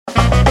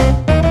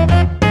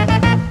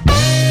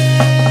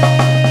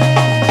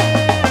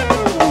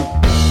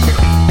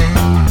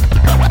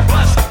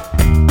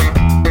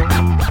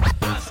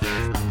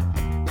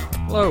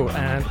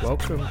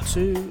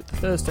to the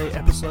Thursday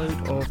episode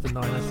of the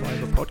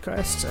 905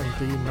 podcast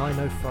and the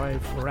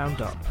 905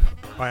 Roundup.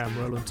 I am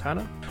Roland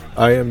Tanner.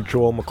 I am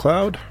Joel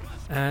McLeod.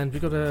 And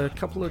we've got a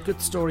couple of good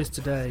stories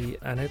today,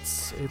 and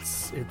it's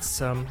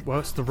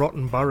the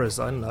rotten boroughs.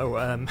 I don't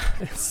know.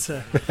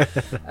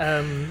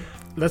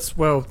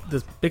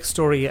 The big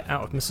story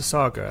out of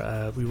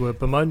Mississauga. We were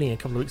bemoaning a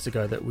couple of weeks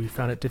ago that we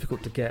found it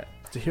difficult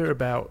to hear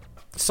about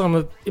some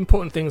of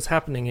important things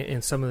happening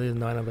in some of the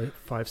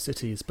 905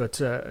 cities,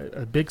 but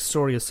a big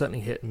story has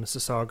certainly hit in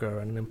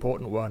Mississauga, and an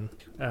important one.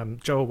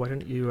 Joel, why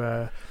don't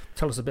you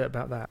tell us a bit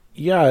about that?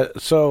 Yeah,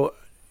 so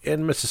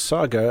in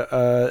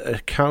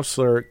Mississauga,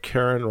 Councillor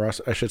Karen Ross,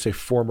 I should say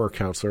former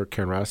Councillor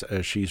Karen Ross,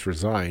 as she's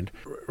resigned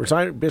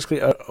basically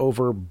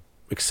over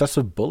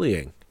excessive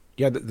bullying.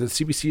 Yeah, the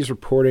CBC is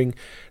reporting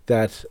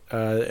that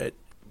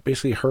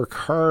basically her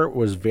car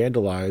was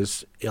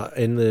vandalized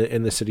in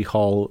the City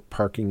Hall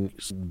parking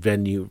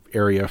venue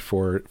area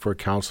for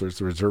councillors,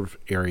 the reserve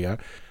area,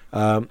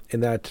 and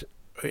that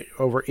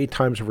over 8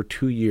 times over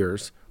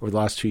the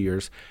last 2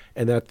 years,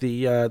 and that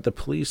the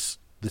police,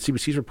 the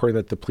CBC is reporting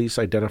that the police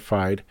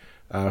identified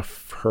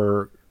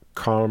her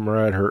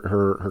comrade,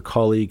 her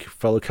colleague,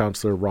 fellow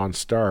councillor Ron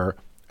Starr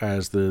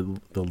as the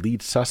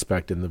lead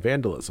suspect in the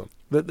vandalism.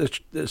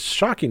 The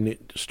shocking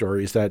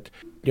story is that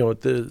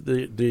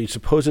the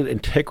supposed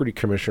integrity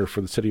commissioner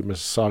for the city of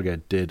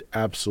Mississauga did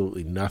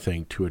absolutely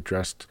nothing to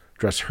address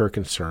her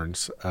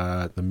concerns.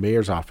 The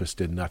mayor's office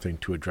did nothing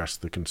to address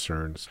the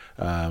concerns.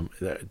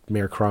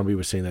 Mayor Crombie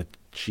was saying that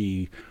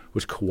she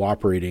was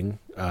cooperating,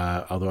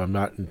 although I'm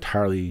not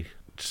entirely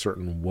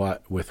certain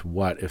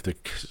if the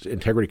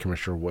integrity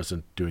commissioner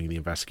wasn't doing the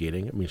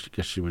investigating. I mean, I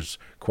guess she was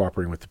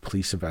cooperating with the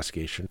police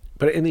investigation.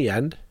 But in the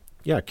end,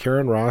 yeah,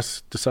 Karen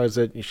Ross decides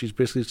that she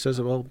basically says,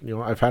 well,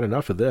 I've had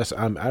enough of this.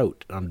 I'm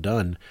out. I'm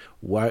done.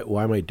 Why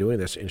am I doing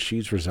this? And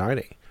she's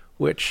resigning,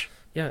 which...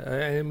 Yeah,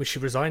 and she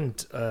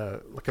resigned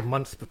like a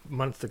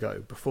month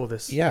ago before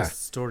this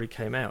story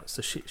came out.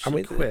 So she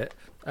quit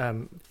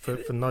for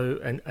no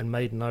and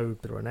made no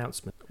better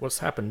announcement. What's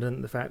happened,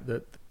 and the fact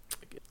that the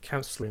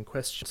councillor in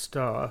question,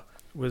 Starr,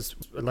 was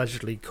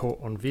allegedly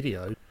caught on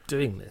video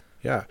doing this.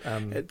 Yeah.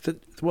 I'm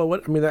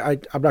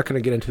not going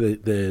to get into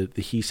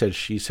the he said,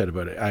 she said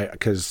about it,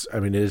 because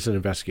it is an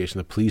investigation.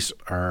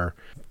 The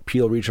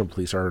Peel Regional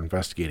Police are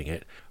investigating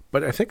it.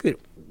 But I think that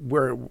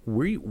where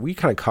we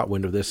kind of caught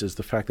wind of this is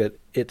the fact that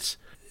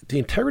the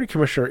Integrity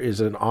Commissioner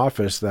is an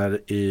office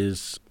that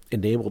is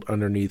enabled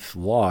underneath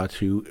law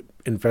to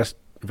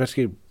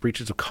investigate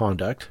breaches of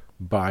conduct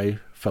by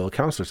fellow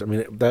councillors. I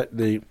mean, that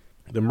the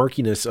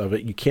murkiness of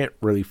it, you can't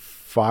really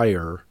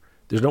fire.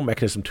 There's no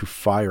mechanism to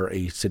fire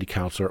a city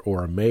councillor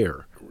or a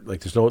mayor.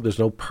 Like there's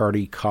no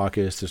party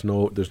caucus. There's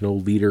no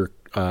leader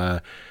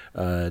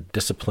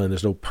discipline.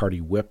 There's no party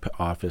whip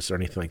office or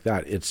anything like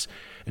that. It's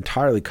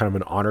entirely kind of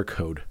an honor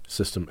code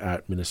system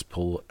at the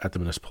municipal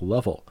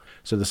level.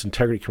 So this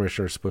integrity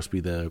commissioner is supposed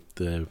to be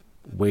the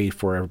way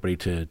for everybody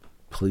to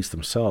police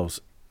themselves,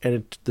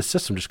 and the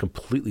system just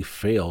completely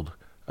failed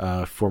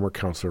former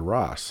Councillor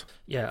Ross.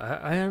 Yeah,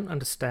 I don't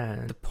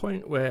understand the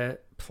point where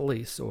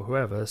police or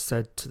whoever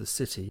said to the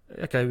city,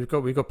 okay,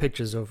 we've got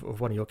pictures of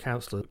one of your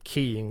councillors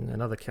keying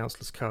another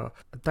councillor's car.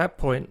 At that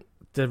point,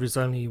 there is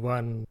only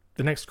one.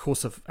 The next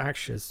course of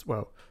action is,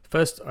 well,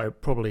 first I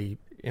probably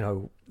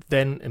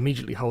then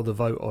immediately hold a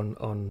vote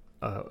on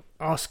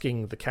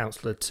asking the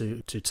councillor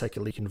to take a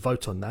lead and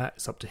vote on that.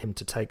 It's up to him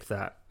to take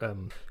that.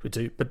 We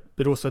do,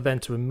 but also then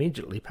to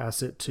immediately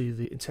pass it to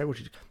the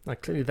integrity. Now,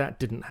 clearly that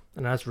didn't happen,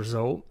 and as a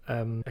result,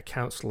 a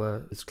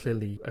councillor is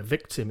clearly a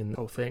victim in the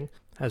whole thing,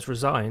 has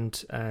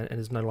resigned and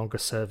is no longer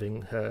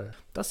serving her.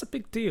 That's a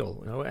big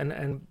deal,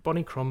 and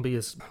Bonnie Crombie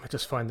is, I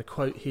just find the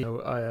quote here,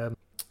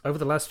 over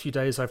the last few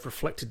days I've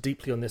reflected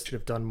deeply on this, should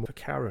have done more for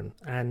Karen.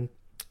 And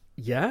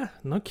yeah,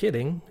 no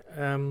kidding.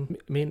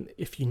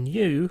 If you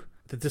knew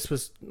that this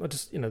was not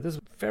just, there's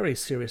very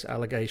serious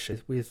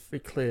allegations with very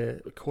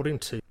clear, according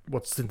to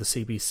what's in the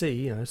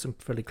CBC, some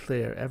fairly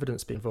clear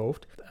evidence being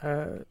involved.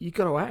 You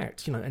got to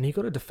act, and you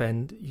got to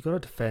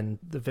defend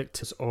the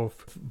victims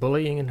of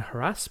bullying and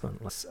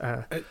harassment.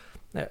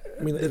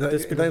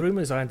 There's been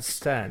rumours, I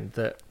understand,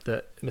 that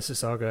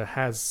Mississauga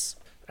has,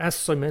 as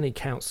so many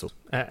councils,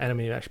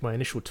 and actually my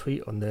initial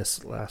tweet on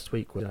this last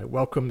week was,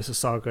 welcome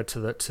Mississauga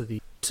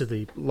to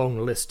the long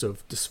list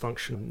of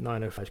dysfunction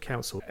 905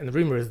 council. And the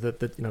rumour is that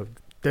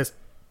there's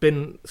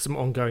been some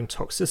ongoing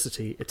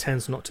toxicity. It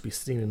tends not to be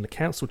seen in the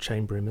council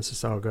chamber in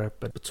Mississauga,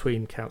 but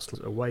between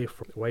councillors away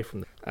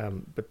from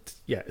them. But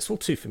yeah, it's all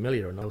too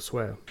familiar and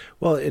elsewhere.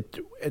 Well, it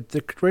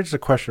raises a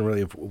question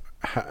really of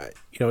how,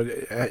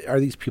 are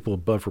these people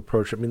above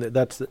reproach? I mean,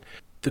 that's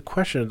the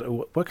question.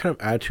 What kind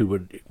of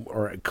attitude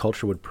or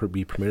culture would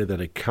be permitted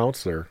that a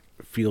councillor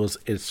feels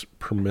it's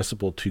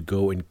permissible to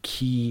go and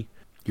key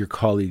your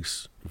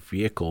colleague's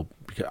vehicle?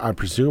 Because I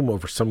presume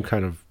over some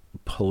kind of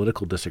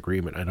political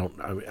disagreement.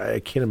 I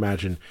can't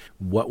imagine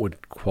what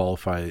would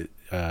qualify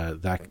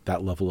that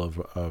level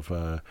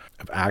of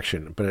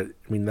action. But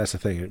that's the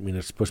thing.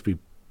 It's supposed to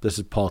be. This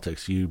is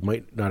politics. You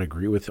might not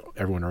agree with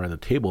everyone around the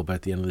table, but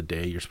at the end of the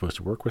day, you're supposed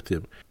to work with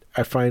them.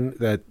 I find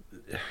that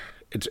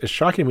it's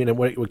shocking to me, and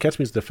what gets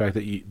me is the fact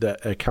that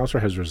a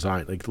councillor has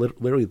resigned. Like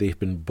literally, they've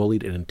been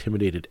bullied and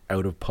intimidated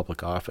out of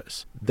public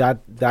office.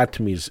 That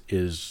to me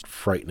is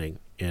frightening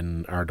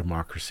in our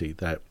democracy.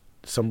 That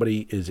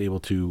somebody is able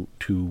to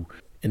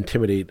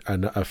intimidate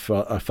a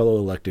fellow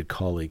elected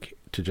colleague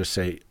to just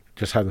have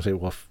them say,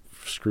 well,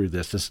 screw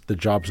this. The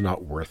job's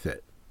not worth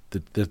it.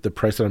 The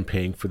price that I'm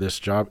paying for this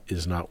job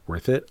is not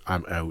worth it.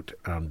 I'm out.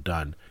 I'm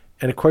done.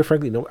 And quite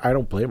frankly, no, I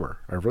don't blame her.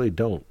 I really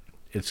don't.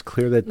 It's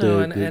clear that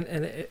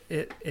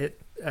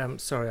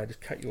sorry, I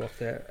just cut you off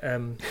there.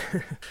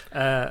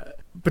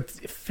 But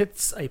it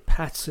fits a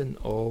pattern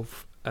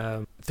of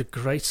the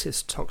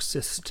greatest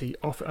toxicity.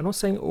 Often, I'm not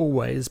saying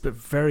always, but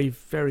very,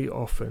 very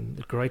often,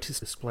 the greatest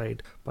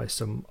displayed by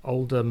some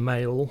older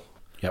male,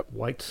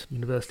 white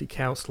university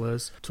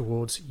councillors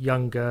towards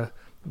younger,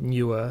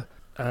 newer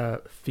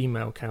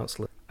female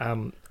councillors.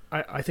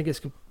 I think it's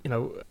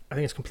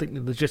completely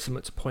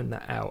legitimate to point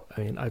that out.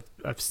 I mean,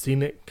 I've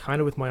seen it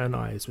kind of with my own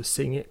eyes. We're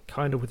seeing it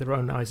kind of with our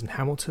own eyes in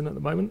Hamilton at the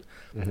moment,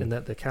 in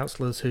that the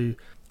councillors who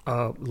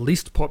are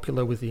least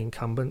popular with the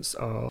incumbents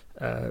are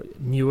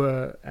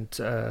newer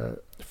and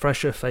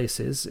fresher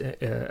faces,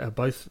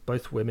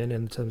 both women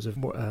in terms of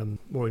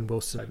Maureen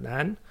Wilson and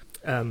Anne.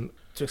 To an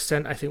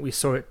extent, I think we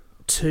saw it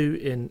too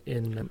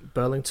in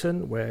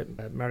Burlington, where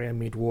Marianne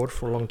Mead Ward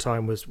for a long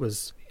time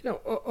was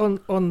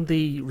on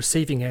the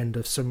receiving end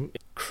of some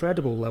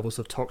incredible levels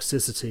of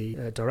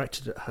toxicity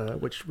directed at her,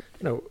 which,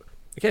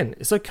 again,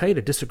 it's okay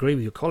to disagree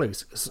with your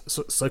colleagues.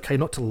 It's okay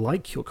not to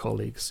like your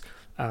colleagues.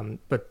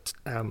 But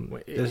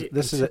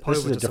this is a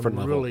different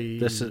level.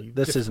 This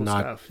is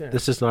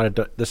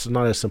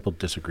not a simple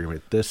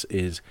disagreement. This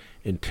is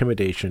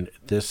intimidation.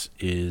 This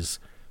is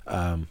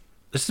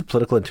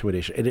political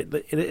intimidation, and it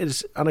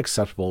is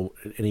unacceptable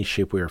in any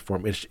shape, way, or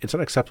form. It's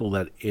unacceptable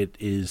that it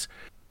is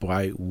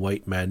by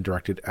white men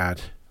directed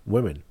at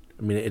women.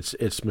 I mean,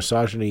 it's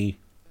misogyny.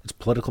 It's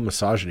political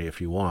misogyny,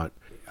 if you want.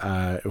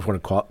 If you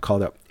want to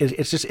call it that.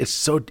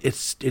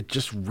 It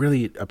just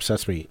really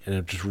upsets me, and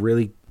it just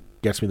really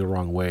gets me the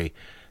wrong way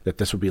that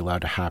this would be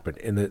allowed to happen.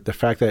 And the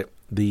fact that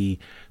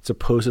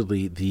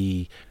supposedly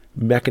the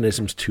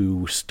mechanisms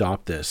to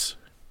stop this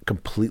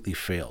completely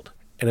failed.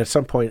 And at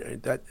some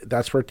point,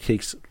 that's where it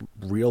takes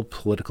real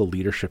political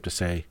leadership to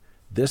say,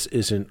 this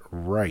isn't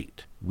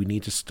right. We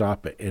need to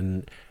stop it.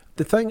 And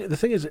the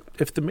thing is,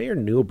 if the mayor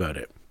knew about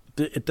it,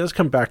 it does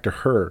come back to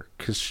her,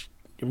 because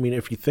I mean,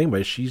 if you think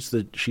about it, she's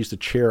the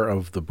chair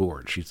of the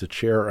board. She's the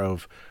chair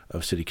of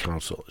city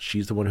council.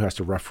 She's the one who has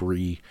to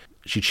referee.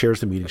 She chairs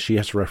the meetings. She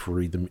has to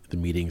referee the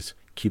meetings,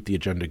 keep the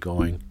agenda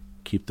going,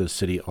 keep the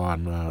city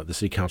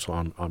council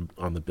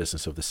on the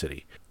business of the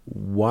city.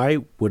 Why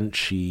wouldn't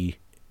she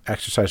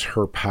exercise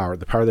her power,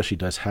 the power that she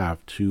does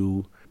have,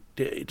 to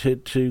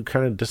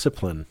kind of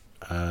discipline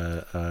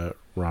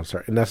Ron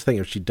Starr? And that's the thing.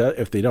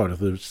 If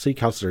the city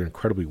councils are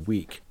incredibly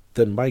weak,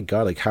 then my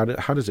God, like how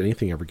does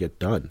anything ever get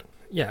done?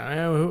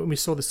 Yeah, we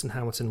saw this in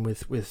Hamilton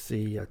with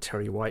the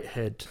Terry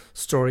Whitehead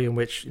story, in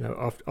which,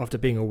 after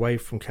being away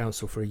from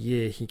council for a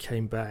year, he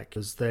came back,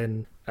 was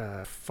then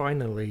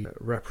finally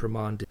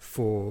reprimanded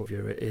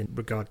in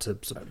regard to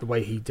the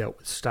way he dealt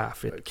with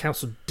staff.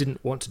 Council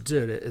didn't want to do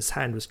it; his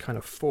hand was kind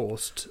of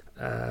forced.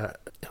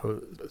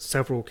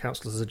 Several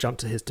councillors had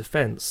jumped to his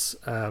defence,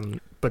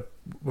 but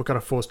were kind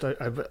of forced,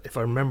 if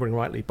I'm remembering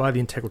rightly, by the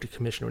Integrity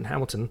Commissioner in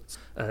Hamilton's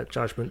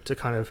judgment to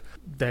kind of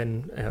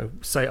then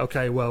say,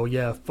 okay, well,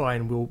 yeah,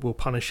 fine, we'll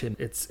punish him.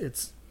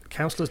 It's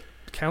councils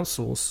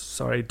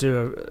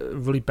do a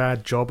really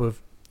bad job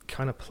of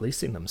kind of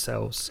policing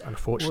themselves,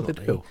 unfortunately.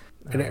 Well,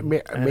 they do. And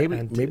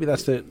maybe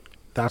that's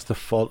the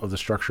fault of the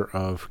structure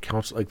of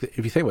council. Like, if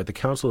you think about it, the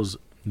council is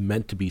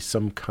meant to be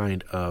some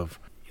kind of,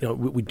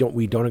 we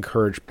don't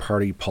encourage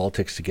party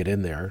politics to get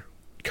in there,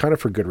 kind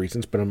of for good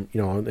reasons. But in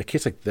a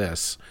case like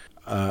this,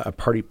 a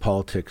party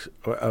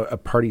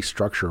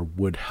structure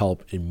would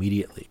help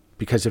immediately,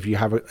 because if you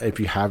have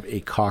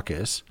a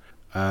caucus,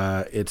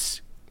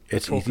 it's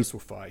caucus will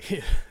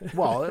fight.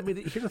 Well, I mean,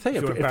 here's the thing: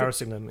 if you're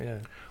embarrassing them, yeah.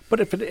 But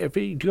if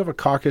you do have a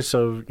caucus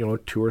of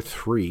 2 or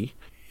 3,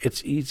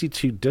 it's easy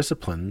to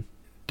discipline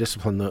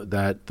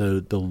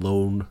the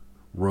lone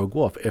rogue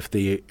wolf. If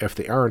they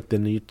aren't,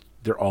 then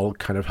they're all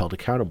kind of held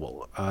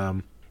accountable.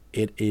 I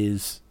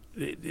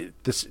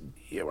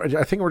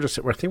think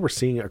we're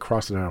seeing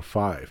across the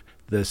 905,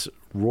 this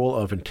role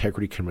of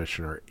integrity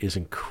commissioner is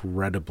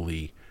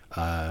incredibly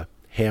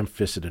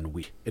ham-fisted and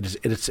weak.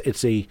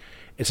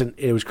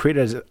 It was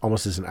created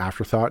almost as an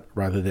afterthought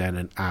rather than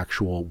an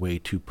actual way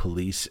to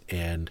police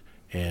and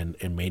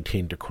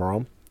maintain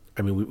decorum.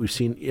 I mean, we've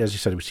seen, as you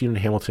said, we've seen in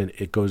Hamilton,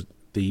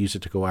 they use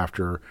it to go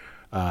after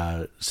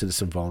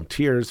citizen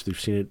volunteers. We've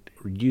seen it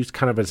used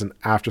kind of as an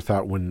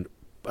afterthought when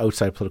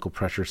outside political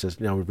pressure says,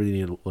 no, we really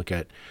need to look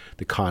at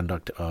the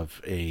conduct of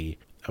a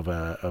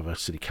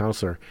city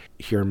councillor.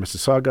 Here in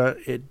Mississauga,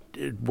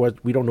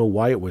 we don't know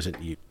why it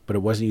wasn't used, but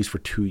it wasn't used for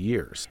 2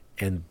 years,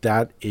 and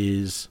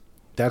that's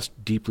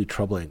deeply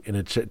troubling. And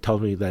it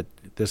tells me that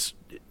this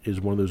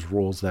is one of those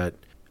roles that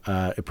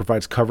It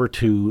provides cover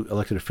to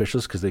elected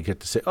officials because they get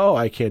to say, "Oh,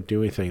 I can't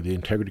do anything. The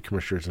integrity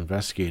commissioner is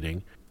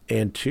investigating."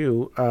 And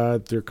two,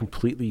 they're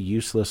completely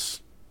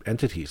useless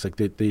entities. Like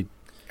they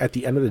at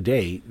the end of the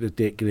day,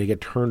 they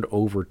get turned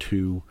over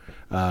to.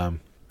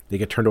 They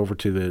get turned over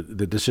to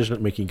the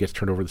decision making gets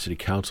turned over to the city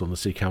council, and the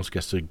city council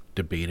gets to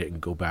debate it and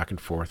go back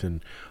and forth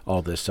and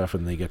all this stuff,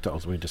 and they get to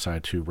ultimately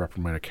decide to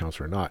reprimand a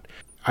councillor or not.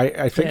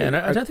 I think, and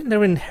I don't think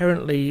they're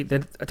inherently.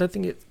 I don't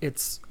think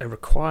it's a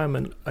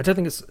requirement. I don't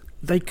think it's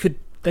they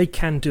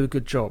can do a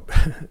good job.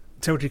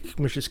 Integrity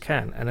commissioners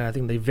can, and I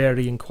think they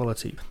vary in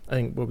quality. I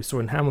think what we saw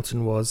in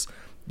Hamilton was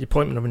the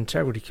appointment of an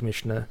integrity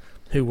commissioner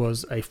who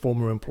was a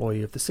former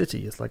employee of the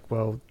city. It's like,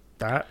 well,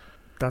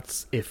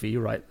 that's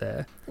iffy right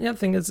there. The other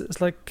thing is,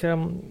 it's like,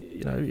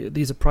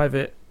 these are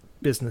private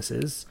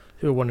businesses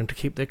who are wanting to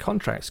keep their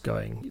contracts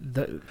going.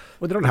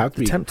 They don't have to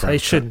be.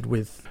 Temptation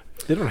with...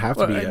 They don't have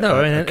to be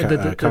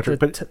a contract,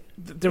 but...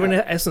 They're in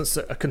essence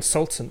a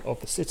consultant of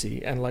the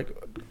city, and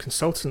like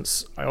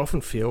consultants, I often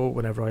feel,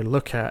 whenever I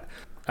look at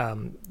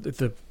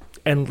the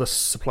endless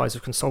supplies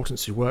of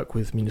consultants who work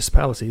with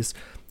municipalities,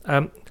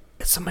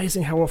 it's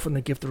amazing how often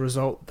they give the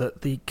result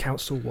that the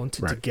council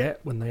wanted to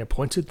get when they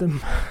appointed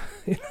them.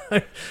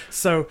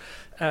 So,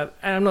 and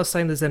I'm not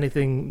saying there's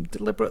anything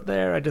deliberate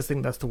there. I just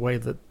think that's the way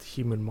that the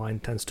human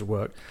mind tends to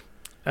work.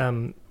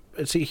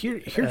 See,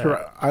 here's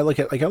where I look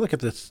at. Like, I look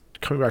at this,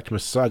 coming back to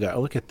Mississauga, I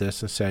look at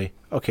this and say,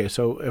 okay,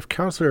 so if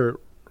Councillor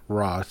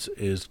Ross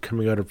is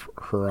coming out of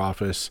her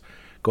office,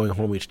 going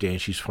home each day,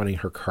 and she's finding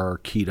her car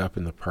keyed up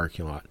in the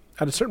parking lot,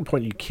 at a certain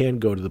point, you can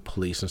go to the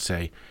police and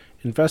say,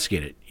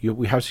 investigate it.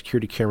 We have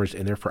security cameras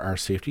in there for our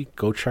safety.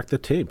 Go check the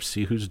tapes,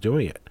 see who's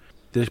doing it.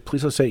 The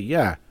police will say,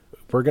 yeah,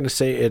 we're going to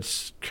say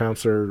it's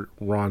Councillor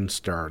Ron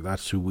Starr.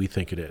 That's who we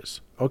think it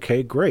is.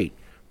 Okay, great.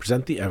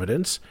 Present the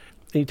evidence,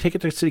 and you take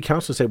it to city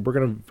council and say,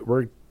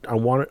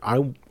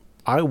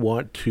 I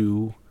want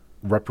to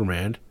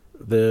reprimand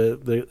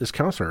this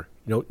councillor.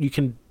 You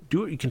can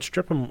do it. You can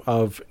strip him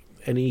of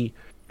any.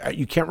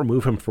 You can't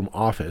remove him from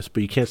office,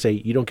 but you can't say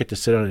you don't get to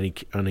sit on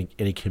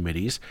any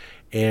committees,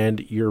 and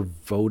your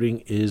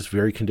voting is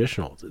very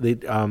conditional.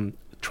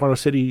 Toronto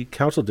City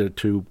Council did it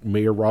to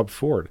Mayor Rob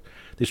Ford.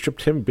 They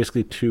stripped him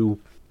basically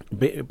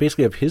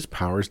of his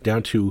powers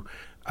down to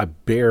a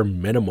bare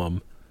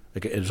minimum.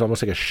 Like, it's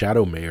almost like a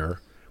shadow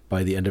mayor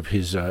by the end of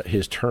his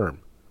term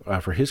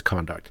for his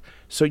conduct.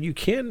 So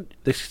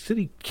the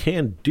city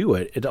can do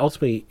it. It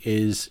ultimately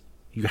is.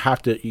 You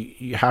have to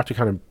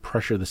kind of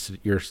pressure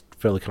your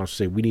fellow council to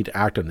say, we need to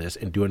act on this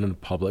and do it in a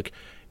public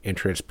and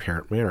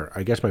transparent manner.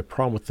 I guess my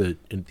problem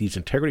with these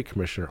integrity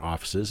commissioner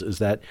offices is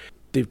that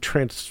they've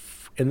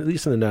and at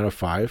least in the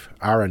 905,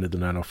 our end of the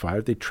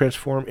 905, they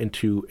transform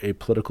into a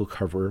political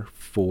cover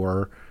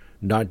for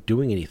not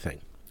doing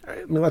anything.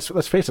 I mean,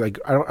 let's face it.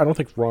 I don't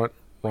think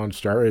Ron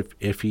Starr,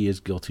 if he is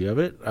guilty of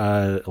it,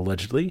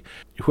 allegedly,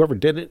 whoever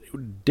did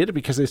it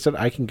because they said,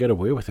 I can get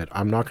away with it.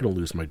 I'm not going to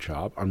lose my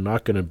job. I'm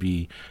not going to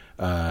be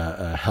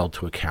held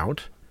to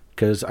account,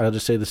 because I'll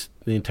just say this: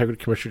 the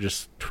integrity commissioner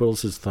just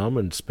twiddles his thumb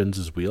and spins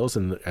his wheels,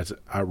 and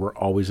we're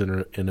always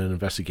in an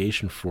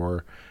investigation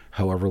for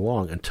however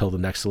long until the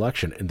next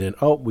election, and then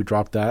we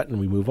drop that and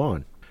we move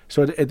on.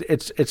 So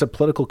it's a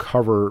political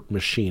cover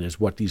machine, is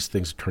what these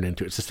things turn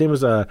into. It's the same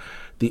as the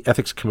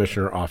ethics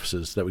commissioner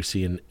offices that we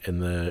see in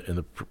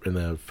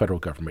the federal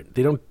government.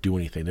 They don't do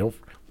anything.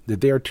 They're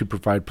there to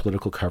provide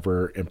political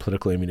cover and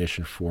political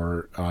ammunition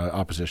for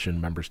opposition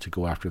members to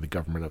go after the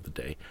government of the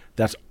day.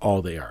 That's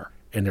all they are,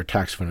 and they're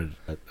tax-funded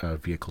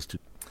vehicles too.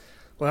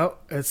 Well,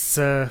 it's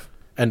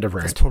end of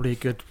rant. That's probably a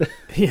good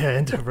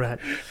end of rant.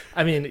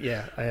 I mean,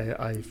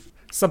 I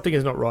something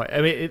is not right.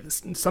 I mean,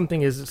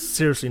 something is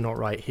seriously not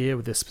right here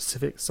with this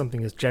specific.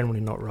 Something is generally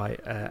not right.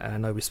 And I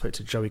know we spoke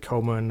to Joey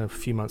Coleman a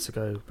few months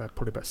ago,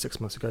 probably about 6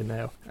 months ago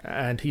now,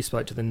 and he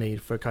spoke to the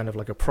need for kind of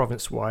like a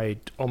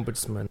province-wide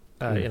ombudsman,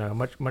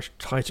 much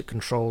tighter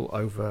control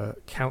over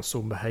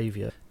council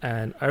behaviour.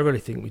 And I really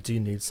think we do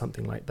need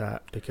something like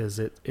that, because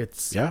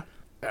it's. Yeah.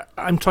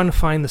 I'm trying to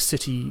find the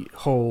city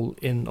hall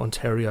in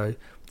Ontario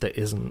that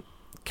isn't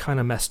kind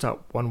of messed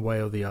up one way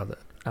or the other.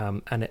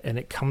 And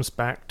it comes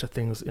back to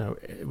things,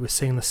 we're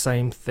seeing the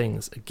same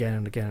things again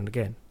and again and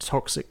again.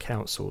 Toxic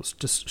councils,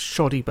 just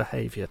shoddy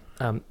behaviour.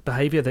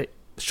 Behaviour that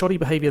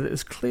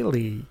is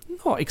clearly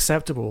not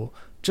acceptable,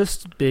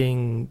 just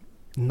being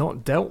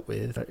not dealt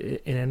with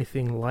in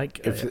anything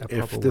like a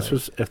proper way.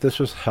 If this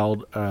was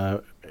held,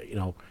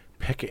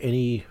 pick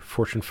any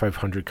Fortune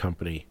 500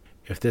 company.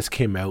 If this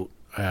came out,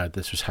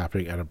 this was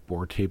happening at a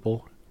board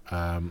table,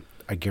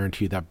 I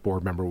guarantee you that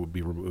board member would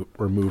be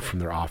removed from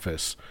their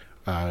office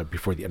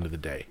before the end of the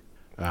day.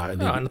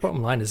 And the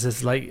bottom line is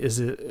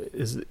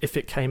if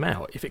it came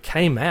out in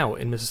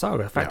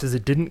Mississauga, the fact is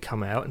it didn't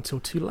come out until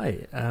too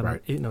late.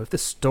 Right. If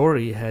this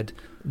story had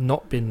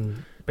not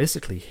been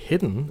basically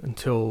hidden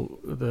until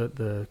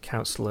the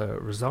councillor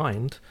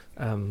resigned,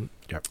 it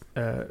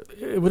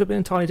would have been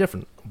entirely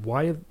different.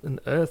 Why on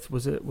earth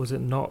was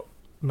it not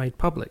made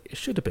public. It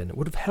should have been. It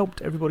would have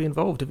helped everybody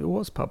involved if it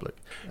was public.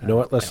 You know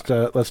what? Let's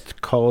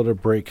call it a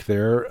break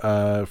there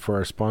for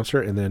our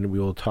sponsor, and then we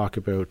will talk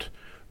about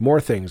more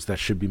things that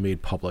should be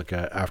made public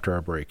after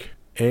our break.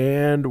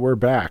 And we're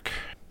back.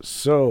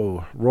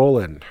 So,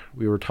 Roland,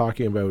 we were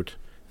talking about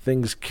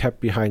things kept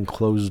behind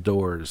closed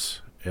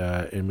doors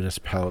in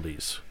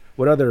municipalities.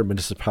 What other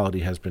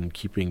municipality has been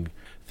keeping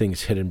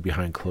things hidden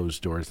behind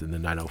closed doors in the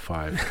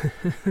 905?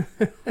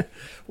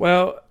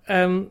 Well,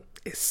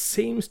 it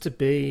seems to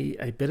be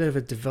a bit of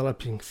a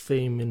developing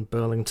theme in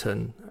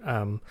Burlington.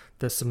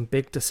 There's some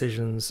big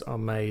decisions are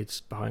made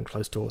behind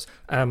closed doors.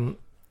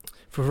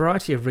 For a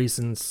variety of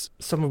reasons,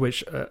 some of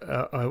which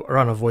are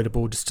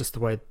unavoidable, just the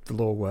way the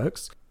law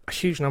works. A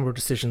huge number of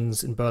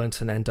decisions in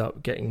Burlington end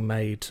up getting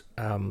made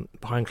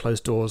behind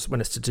closed doors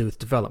when it's to do with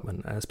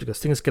development. And it's because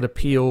things get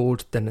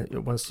appealed, then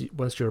once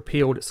you're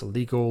appealed, it's a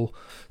legal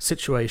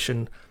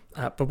situation.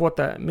 But what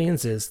that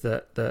means is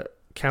that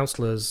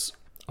councillors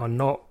are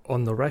not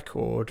on the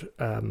record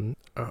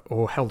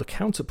or held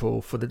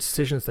accountable for the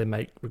decisions they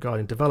make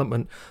regarding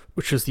development,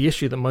 which is the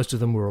issue that most of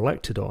them were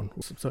elected on.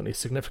 Certainly a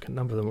significant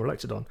number of them were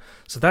elected on.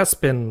 So that's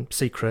been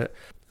secret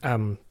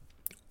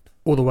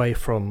all the way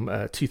from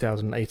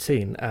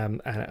 2018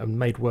 and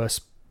made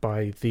worse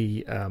by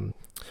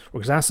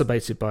or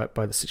exacerbated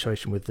by the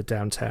situation with the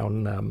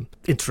downtown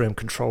interim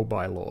control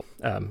bylaw,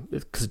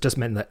 because it just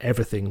meant that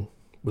everything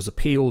was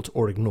appealed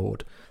or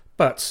ignored.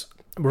 But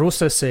we're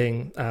also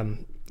seeing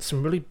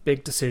some really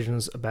big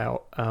decisions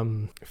about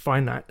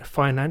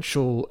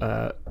financial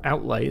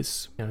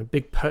outlays,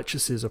 big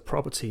purchases of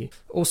property,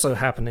 also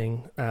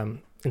happening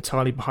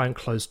entirely behind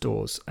closed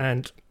doors.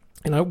 And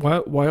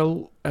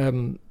while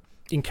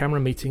in-camera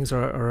meetings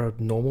are a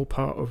normal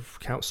part of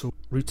council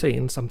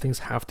routine, some things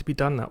have to be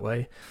done that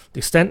way. The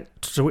extent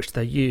to which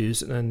they're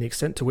used, and the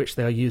extent to which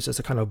they are used as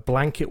a kind of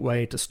blanket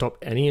way to stop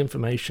any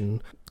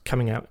information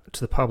coming out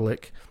to the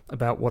public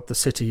about what the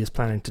city is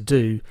planning to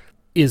do,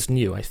 is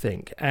new, I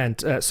think.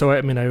 And so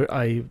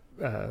I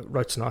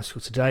wrote an article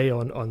today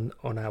on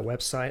our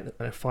website,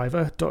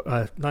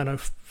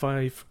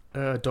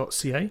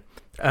 905.ca,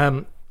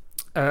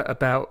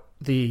 about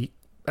the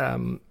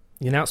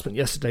announcement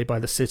yesterday by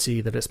the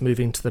city that it's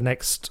moving to the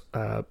next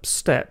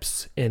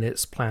steps in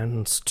its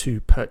plans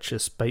to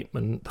purchase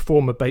the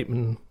former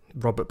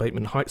Robert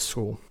Bateman High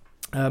School.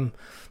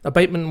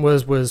 Bateman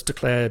was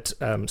declared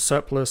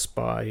surplus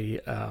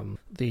by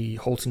the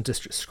Halton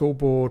District School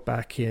Board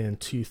back in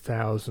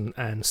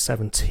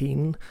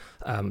 2017.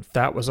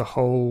 That was a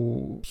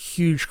whole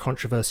huge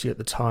controversy at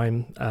the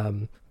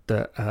time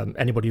that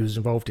anybody who was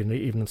involved in it,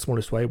 even in the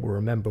smallest way, will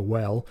remember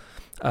well.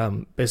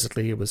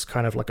 Basically, it was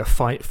kind of like a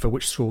fight for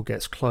which school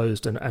gets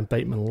closed, and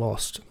Bateman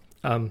lost.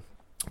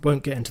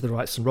 Won't get into the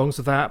rights and wrongs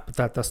of that, but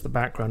that's the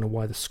background of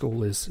why the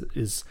school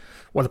is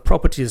why the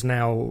property is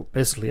now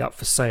basically up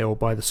for sale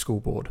by the school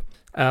board.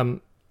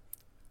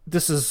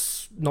 This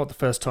is not the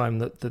first time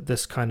that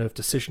this kind of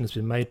decision has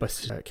been made by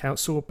City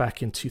Council.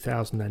 Back in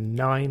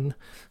 2009,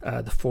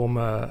 the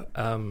former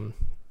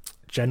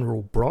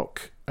General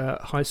Brock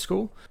High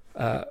School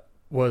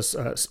was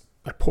a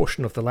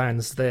portion of the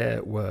lands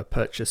there were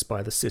purchased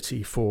by the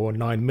city for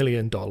 $9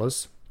 million.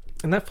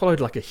 And that followed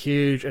like a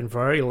huge and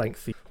very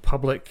lengthy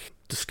public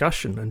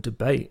discussion and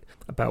debate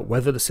about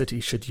whether the city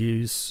should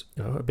use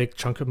a big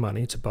chunk of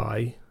money to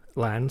buy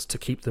lands to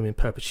keep them in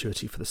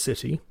perpetuity for the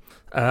city,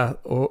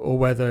 or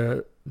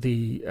whether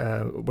they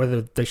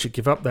should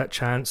give up that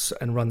chance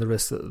and run the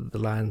risk that the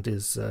land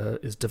is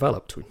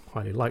developed,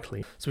 highly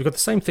likely. So we've got the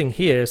same thing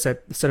here. So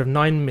instead of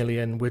 9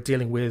 million, we're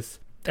dealing with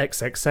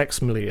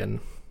XXX million,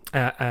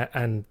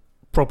 and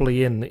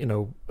probably in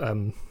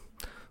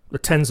the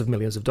tens of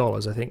millions of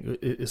dollars, I think,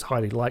 is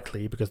highly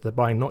likely, because they're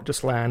buying not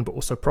just land but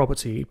also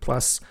property,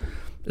 plus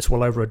it's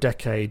well over a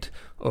decade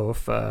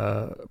of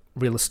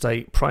real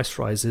estate price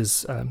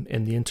rises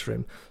in the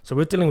interim. So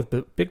we're dealing with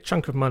a big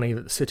chunk of money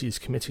that the city is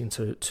committing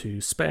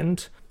to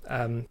spend,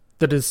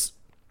 that is,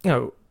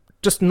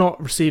 just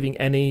not receiving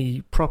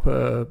any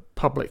proper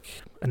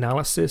public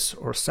analysis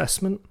or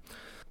assessment,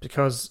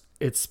 because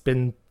it's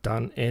been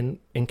done in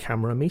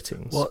camera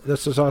meetings. Well,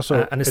 this is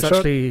also... and it's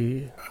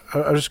actually...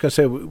 I was just going to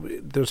say,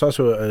 there's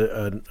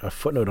also a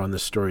footnote on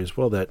this story as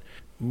well, that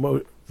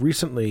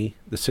recently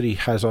the city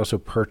has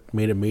also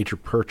made a major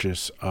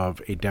purchase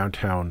of a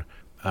downtown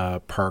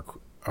park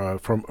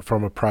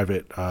from a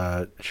private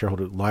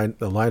shareholder.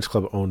 The Lions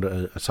Club owned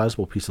a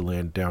sizable piece of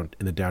land down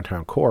in the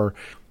downtown core.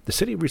 The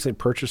city recently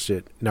purchased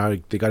it. Now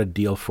they got a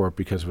deal for it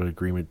because of an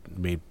agreement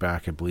made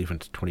back, I believe, in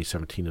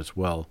 2017 as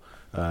well,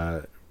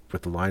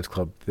 with the Lions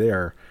Club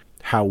there.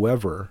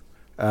 However,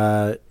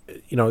 that's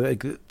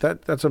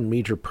a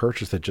major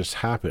purchase that just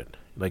happened.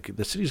 Like,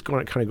 the city's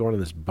going on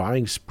this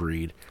buying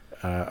spree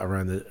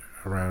around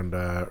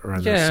the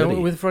city.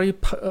 With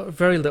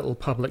very little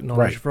public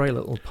knowledge, very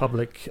little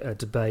public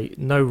debate,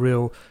 no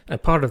real.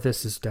 Part of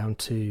this is down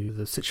to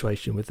the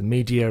situation with the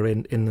media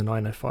in the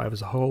 905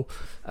 as a whole.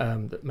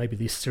 That maybe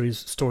these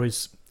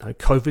stories,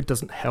 COVID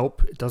doesn't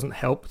help. It doesn't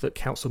help that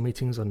council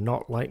meetings are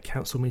not like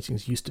council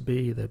meetings used to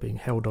be. They're being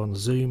held on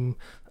Zoom.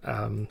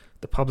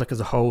 The public as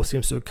a whole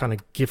seems to have kind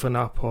of given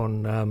up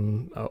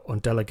on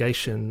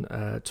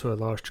delegation to a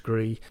large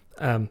degree.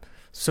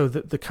 So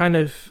the kind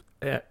of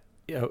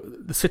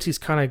the city's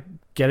kind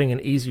of getting an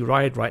easy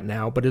ride right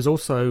now, but is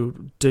also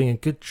doing a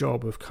good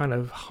job of kind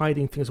of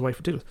hiding things away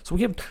from dealers.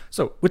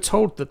 So we're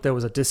told that there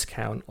was a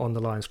discount on the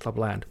Lions Club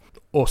land.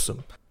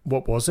 Awesome.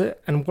 What was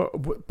it? And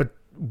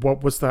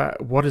what was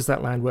that? What is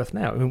that land worth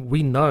now? I mean,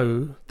 we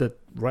know that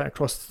right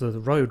across the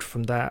road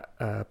from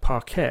that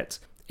parquet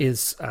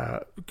is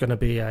going to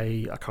be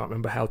I can't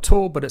remember how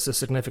tall, but it's a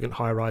significant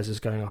high-rises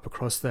going up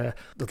across there.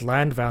 The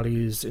land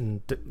values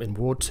in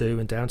Ward 2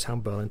 in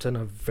downtown Burlington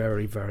are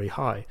very, very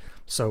high.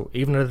 So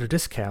even at a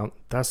discount,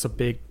 that's a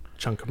big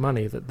chunk of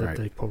money that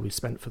they probably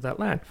spent for that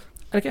land.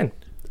 And again,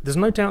 there's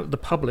no doubt that the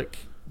public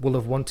will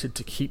have wanted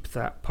to keep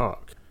that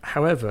park.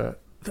 However,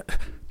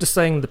 just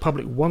saying the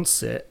public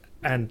wants it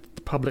and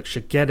the public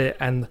should get it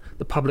and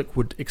the public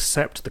would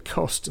accept the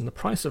cost and the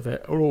price of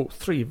it are all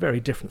three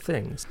very different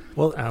things.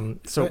 Well,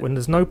 when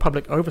there's no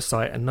public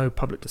oversight and no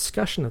public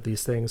discussion of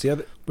these things,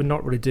 we're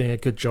not really doing a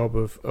good job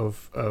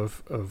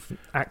of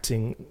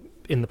acting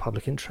in the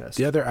public interest.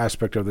 The other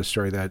aspect of the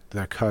story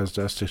that caused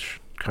us to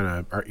kind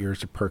of our ears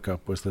to perk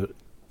up was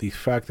the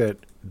fact that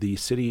the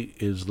city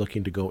is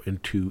looking to go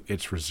into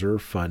its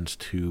reserve funds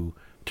to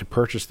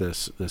purchase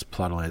this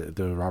plot of land,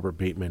 the Robert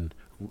Bateman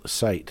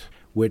site,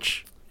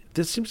 which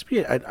this seems to be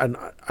an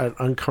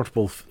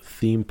uncomfortable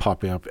theme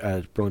popping up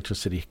at Burlington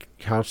City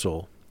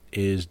Council,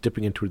 is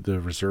dipping into the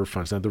reserve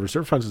funds. Now, the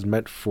reserve funds is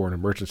meant for an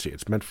emergency.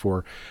 It's meant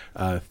for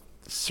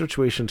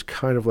situations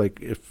kind of like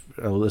if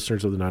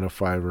listeners of the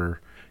 905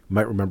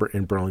 might remember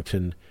in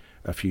Burlington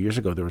a few years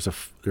ago, there's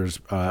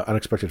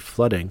unexpected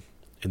flooding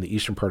in the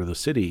eastern part of the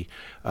city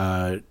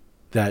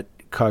that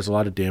caused a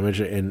lot of damage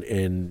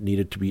and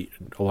needed to be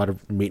a lot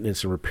of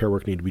maintenance and repair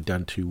work needed to be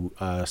done to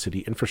city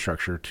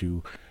infrastructure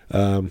to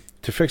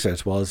fix it,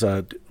 as well as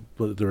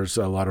there was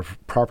a lot of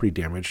property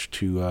damage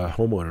to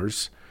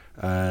homeowners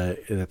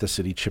that the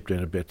city chipped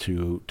in a bit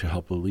to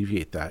help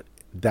alleviate that.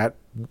 That,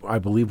 I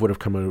believe, would have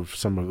come out of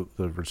some of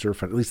the reserve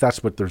fund. At least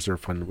that's what the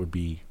reserve fund would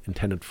be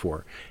intended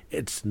for.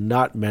 It's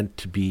not meant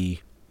to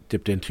be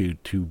dipped into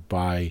to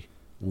buy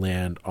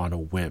land on a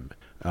whim.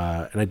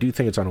 And I do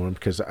think it's on a whim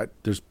because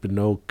there's been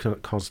no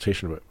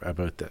consultation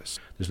about this.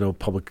 There's no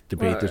public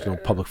debate. There's no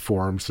public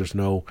forums. There's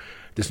no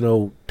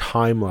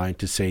timeline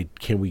to say,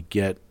 can we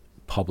get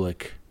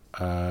public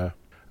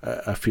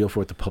a feel for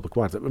what the public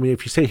wants. I mean,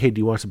 if you say, hey, do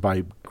you want to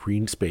buy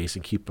green space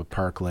and keep a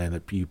parkland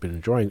that you've been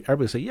enjoying?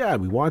 Everybody say, yeah,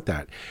 we want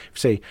that. If you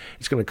say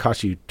it's going to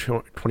cost you $20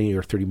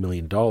 or $30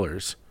 million,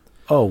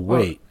 oh,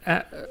 wait.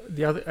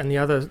 The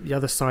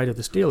other side of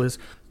this deal is,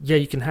 yeah,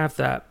 you can have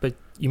that, but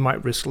you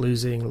might risk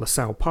losing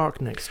LaSalle Park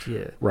next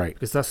year. Right.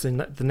 Because that's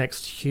the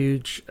next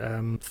huge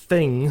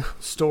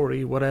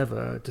story,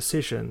 whatever,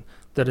 decision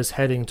that is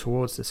heading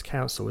towards this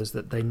council, is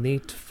that they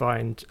need to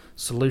find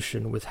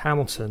solution with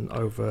Hamilton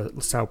over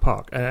LaSalle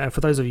Park. And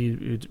for those of you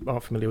who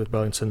aren't familiar with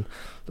Burlington,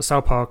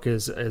 LaSalle Park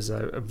is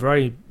a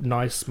very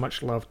nice,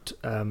 much-loved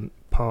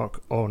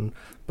park on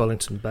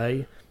Burlington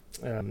Bay.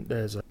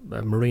 There's a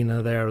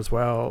marina there as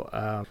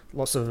well.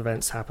 Lots of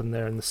events happen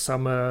there in the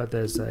summer.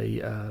 There's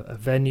a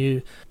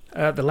venue.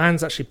 The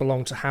lands actually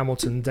belong to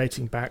Hamilton,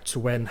 dating back to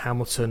when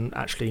Hamilton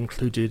actually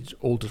included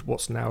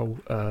what's now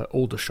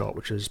Aldershot,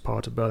 which is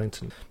part of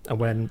Burlington. And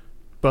when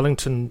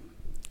Burlington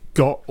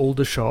got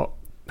Aldershot,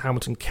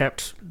 Hamilton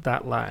kept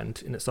that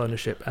land in its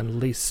ownership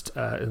and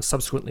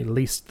subsequently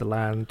leased the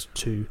land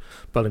to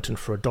Burlington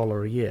for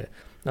 $1 a year.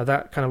 Now,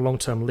 that kind of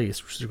long-term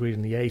lease, which was agreed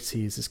in the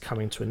 80s, is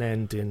coming to an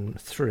end in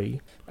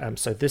 3.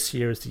 So this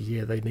year is the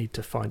year they need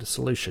to find a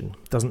solution.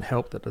 It doesn't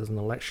help that there's an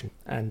election.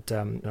 And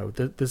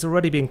there's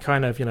already been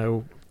kind of,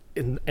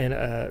 in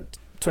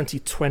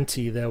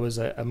 2020, there was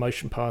a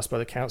motion passed by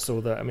the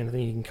council that, I think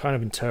you can kind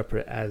of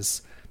interpret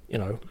as,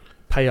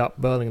 pay up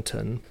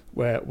Burlington,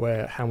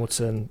 where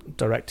Hamilton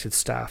directed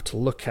staff to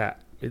look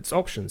at its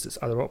options, its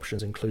other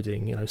options,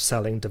 including,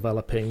 selling,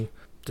 developing,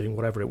 doing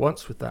whatever it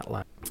wants with that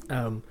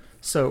land.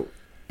 So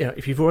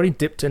if you've already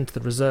dipped into the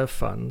reserve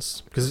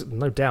funds, because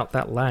no doubt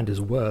that land is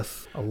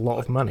worth a lot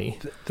of money.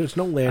 There's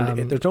no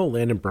land. There's no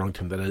land in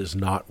Burlington that is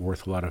not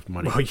worth a lot of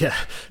money. Well, yeah.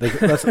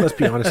 Let's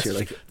be honest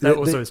here. That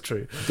also is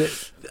true.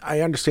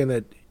 I understand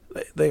that.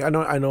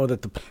 I know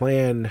that the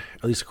plan,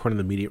 at least according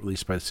to the media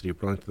released by the city of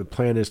Burlington, the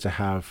plan is to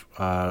have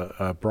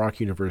Brock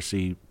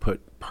University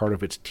put part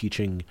of its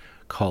teaching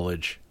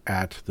college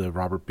at the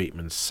Robert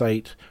Bateman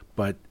site,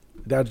 but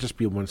that would just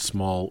be one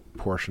small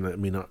portion.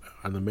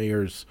 On the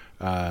mayor's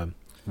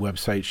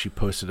website, she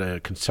posted a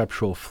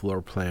conceptual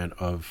floor plan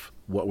of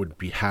what would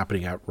be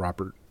happening at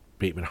Robert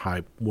Bateman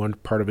High. One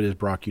part of it is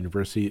Brock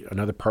University.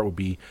 Another part would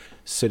be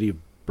City of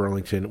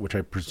Burlington, which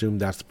I presume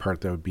that's the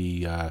part that would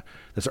be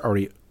that's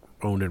already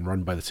owned and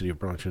run by the city of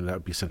Burlington. That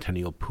would be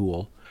Centennial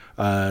Pool.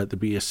 There'd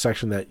be a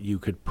section that you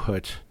could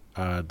put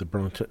the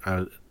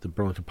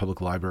Burlington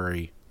Public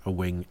Library, a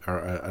wing or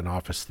an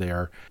office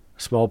there.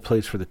 A small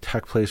place for the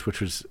tech place, which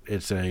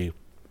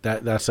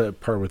that's a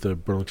part with the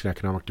Burlington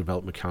Economic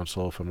Development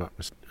Council, if I'm not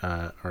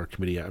or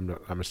committee, I'm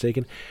not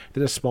mistaken.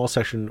 Then a small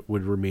section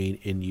would remain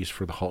in use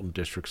for the Halton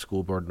District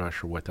School Board. Not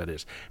sure what that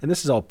is. And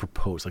this is all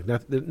proposed. Like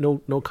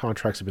no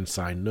contracts have been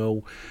signed.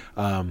 No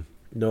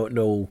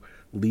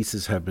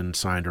leases have been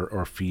signed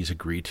or fees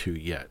agreed to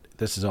yet.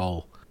 This is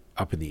all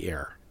up in the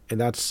air. And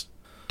that's,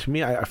 to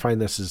me, I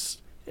find this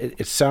is.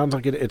 It sounds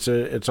like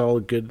it's all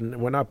good and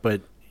whatnot,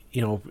 but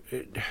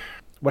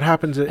what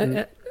happens?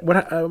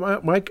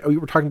 Mike, we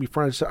were talking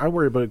before. I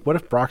worry about what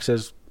if Brock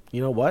says,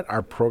 you know what,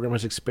 our program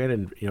has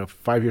expanded.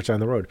 5 years down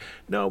the road.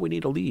 No, we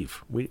need to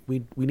leave. We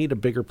need a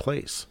bigger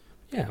place.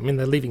 Yeah, I mean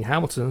they're leaving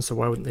Hamilton, so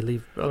why wouldn't they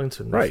leave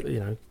Burlington? Right.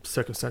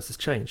 Circumstances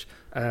change.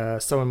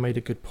 Someone made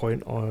a good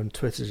point on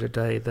Twitter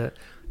today that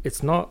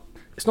it's not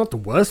the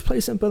worst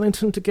place in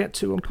Burlington to get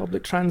to on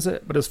public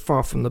transit, but it's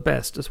far from the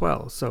best as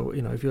well. So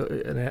if you're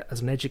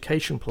as an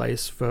education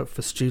place for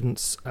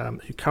students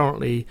who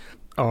currently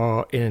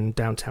are in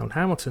downtown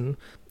Hamilton,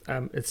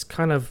 it's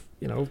kind of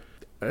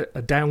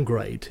a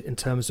downgrade in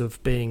terms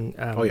of being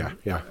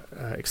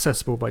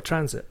accessible by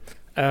transit.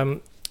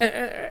 And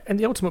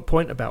the ultimate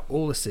point about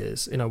all this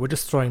is, we're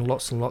just throwing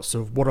lots and lots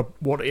of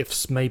what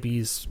ifs,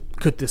 maybes.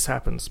 Could this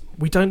happen?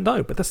 We don't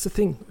know, but that's the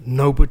thing.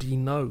 Nobody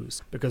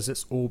knows because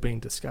it's all being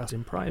discussed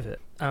in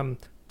private.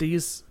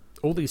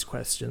 All these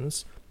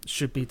questions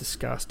should be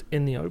discussed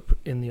in the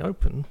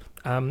open,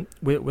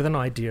 with an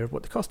idea of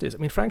what the cost is. I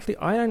mean, frankly,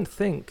 I don't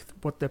think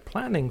what they're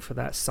planning for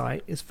that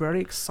site is very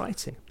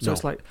exciting. So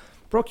It's like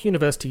Brock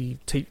University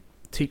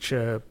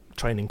teacher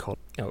training college.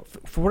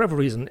 For whatever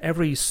reason,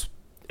 every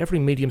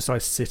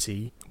medium-sized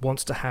city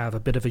wants to have a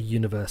bit of a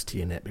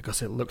university in it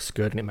because it looks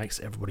good and it makes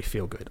everybody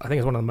feel good. I think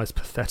it's one of the most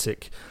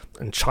pathetic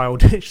and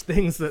childish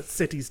things that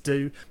cities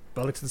do.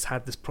 Burlington's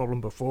had this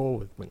problem before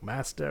with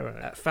McMaster,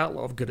 and it felt a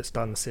lot of good it's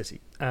done in the city.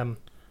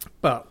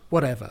 But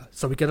whatever.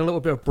 So we get a little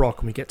bit of Brock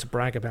and we get to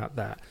brag about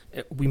that.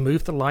 We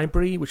move the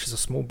library, which is a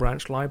small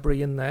branch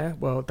library, in there.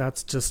 Well,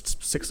 that's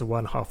just 6 of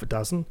one, half a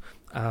dozen.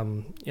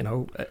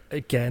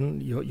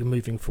 Again, you're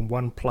moving from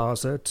one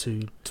plaza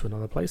to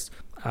another place.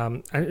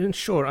 And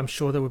sure, I'm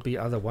sure there would be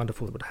other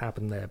wonderful that would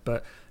happen there.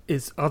 But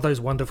are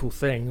those wonderful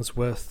things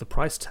worth the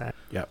price tag?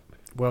 Yep.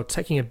 Well,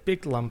 taking a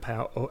big lump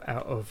out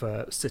of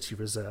city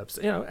reserves,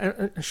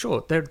 and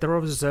sure, there are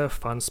reserve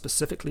funds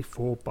specifically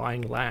for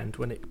buying land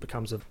when it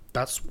becomes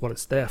that's what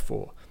it's there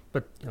for.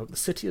 But the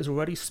city has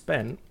already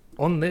spent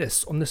on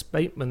this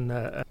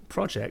Bateman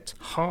project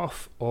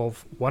half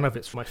of one of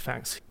its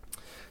facts.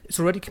 It's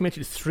already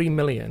committed $3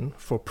 million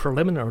for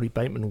preliminary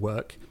Bateman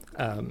work,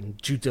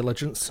 due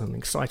diligence and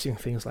exciting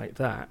things like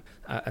that,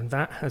 and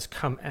that has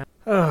come out.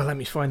 Oh, let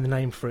me find the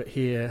name for it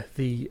here.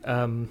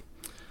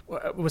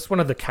 It was one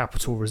of the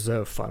capital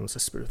reserve funds.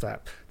 Let's put it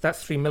that. That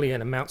 $3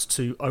 million amounts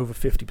to over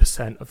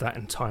 50% of that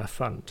entire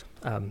fund,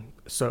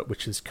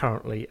 which is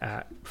currently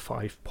at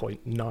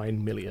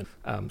 $5.9 million.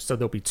 So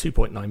there'll be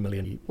 $2.9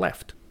 million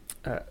left.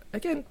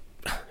 Again,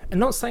 I'm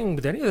not saying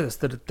with any of this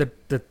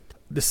that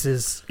this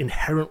is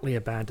inherently a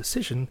bad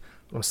decision.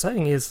 What I'm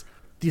saying is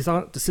these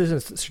aren't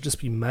decisions that should just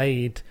be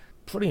made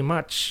pretty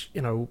much,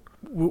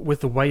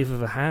 with the wave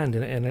of a hand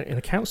in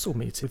a council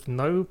meeting, with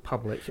no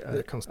public,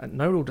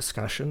 no real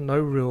discussion, no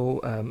real,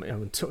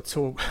 until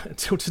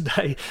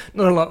today,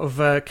 not a lot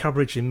of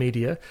coverage in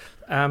media,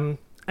 and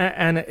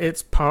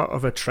it's part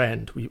of a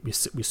trend. We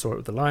saw it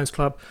with the Lions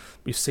Club,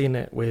 we've seen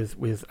it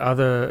with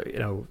other,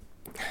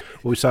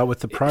 We saw it with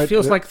the Pride. It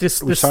feels like this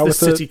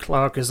city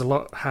clerk is a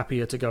lot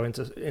happier to go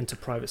into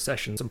private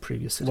sessions than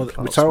previous city clerks.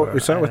 We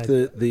saw it with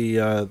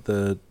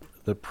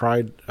the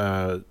Pride.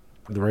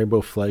 The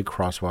rainbow flag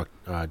crosswalk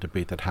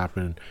debate that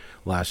happened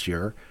last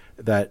year,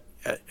 that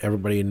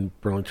everybody in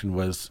Burlington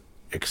was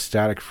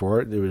ecstatic for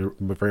it. They were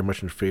very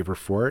much in favor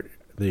for it.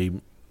 The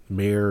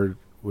mayor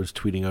was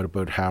tweeting out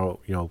about how,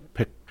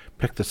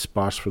 pick the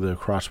spots for the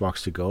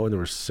crosswalks to go, and there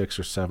were 6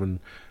 or 7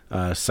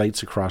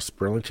 sites across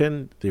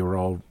Burlington. They were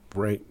all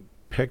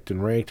picked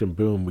and ranked, and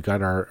boom, we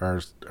got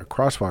our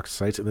crosswalk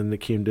sites. And then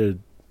it came to,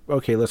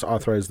 okay, let's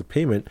authorize the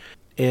payment,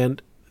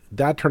 and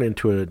that turned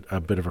into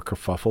a bit of a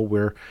kerfuffle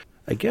where,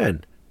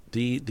 again,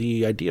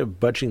 the idea of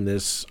budgeting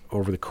this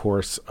over the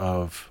course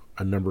of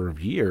a number of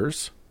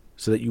years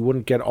so that you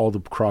wouldn't get all the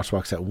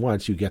crosswalks at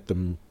once, you get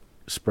them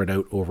spread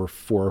out over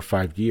 4 or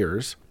 5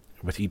 years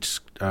with each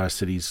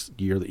city's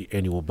yearly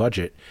annual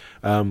budget.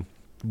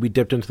 We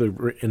dipped into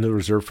the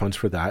reserve funds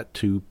for that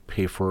to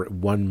pay for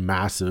one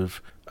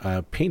massive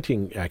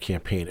painting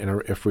campaign.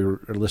 And if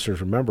our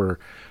listeners remember,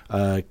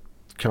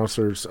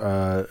 councillors,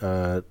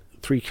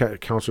 3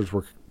 councillors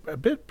were a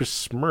bit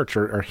besmirched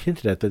or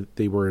hinted at that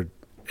they were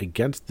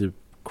against the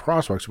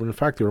crosswalks, when in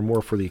fact they were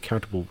more for the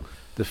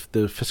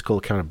fiscal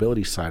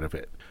accountability side of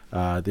it.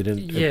 They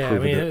didn't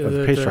approve of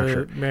the pay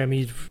structure.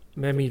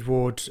 Mead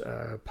Ward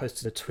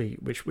posted a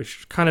tweet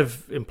which kind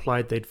of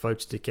implied they'd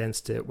voted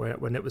against it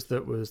when it was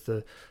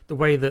the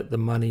way that the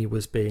money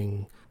was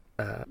being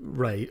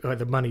raised, or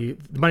the money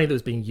that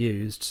was being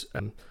used,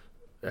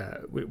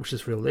 which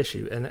is a real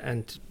issue. And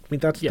I mean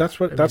that's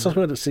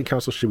something that the city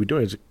council should be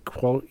doing, is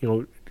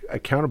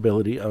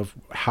accountability of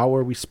how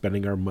are we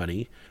spending our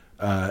money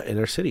in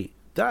our city.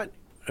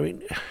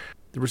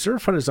 The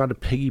reserve fund is not a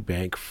piggy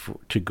bank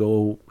to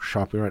go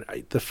shopping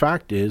around. The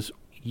fact is,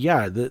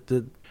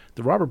 the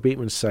Robert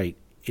Bateman site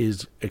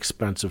is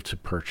expensive to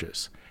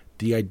purchase.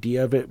 The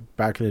idea of it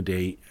back in the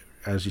day,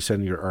 as you said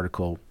in your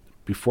article,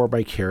 before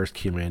Mike Harris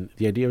came in,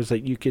 the idea was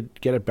that you could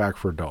get it back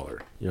for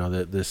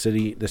 $1. The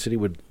city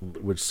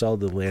would sell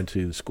the land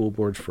to the school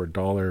boards for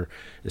 $1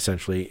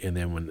 essentially, and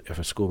then if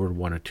a school board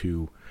wanted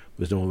to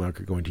was no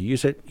longer going to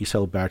use it, you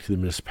sell it back to the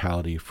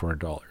municipality for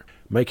 $1.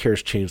 Mike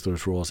Harris changed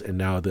those rules, and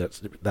now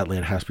that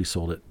land has to be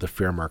sold at the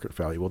fair market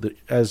value. Well,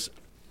 as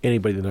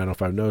anybody in the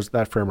 905 knows,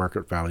 that fair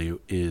market value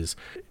is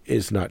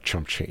not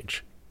chump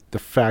change. The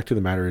fact of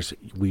the matter is,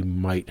 we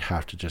might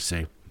have to just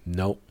say,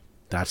 nope,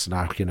 that's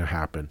not going to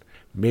happen.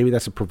 Maybe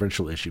that's a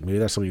provincial issue. Maybe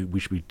that's something we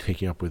should be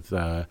taking up with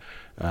the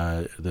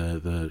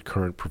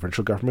current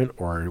provincial government,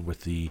 or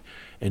with the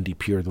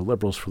NDP or the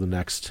Liberals for the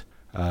next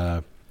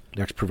upcoming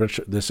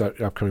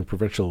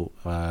provincial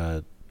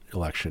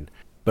election.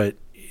 But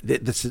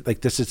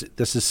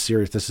this is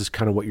serious. This is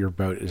kind of what you're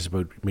about. Is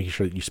about making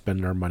sure that you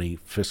spend our money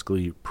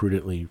fiscally,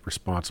 prudently,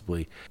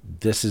 responsibly.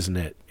 This isn't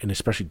it. And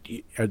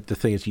especially the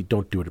thing is, you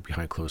don't do it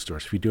behind closed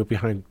doors. If you do it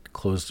behind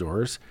closed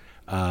doors,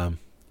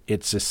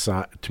 it's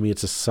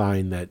a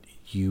sign that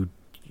you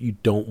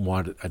don't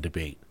want a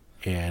debate.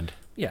 And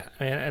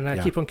I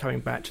keep on coming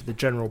back to the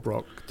General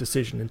Brock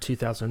decision in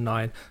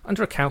 2009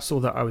 under a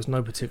council that I was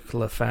no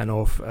particular fan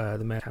of,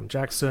 the Mayor Cam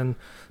Jackson.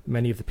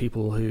 Many of the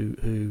people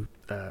who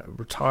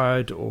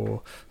retired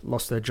or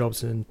lost their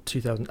jobs in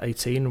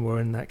 2018 were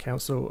in that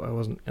council. I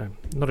wasn't,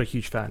 not a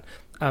huge fan.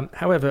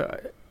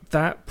 However,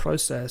 that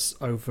process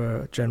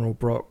over General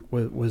Brock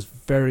was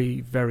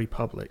very, very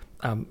public.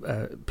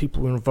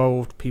 People were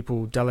involved,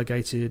 people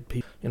delegated,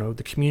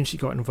 the community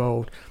got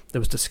involved. There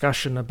was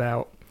discussion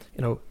about,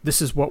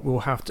 this is what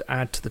we'll have to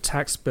add to the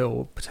tax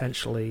bill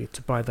potentially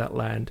to buy that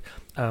land.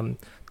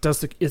 Is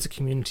the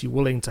community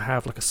willing to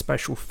have like a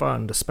special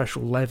fund, a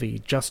special levy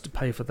just to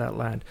pay for that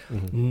land?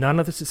 Mm-hmm. None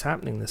of this is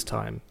happening this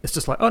time. It's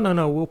just like, oh,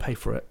 no, we'll pay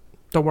for it.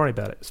 Don't worry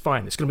about it. It's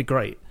fine. It's going to be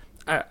great.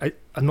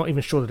 I'm not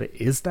even sure that it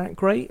is that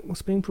great,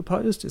 what's being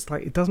proposed. It's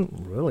like, it doesn't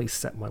really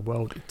set my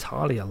world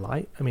entirely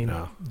alight. I mean,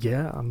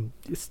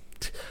 it's,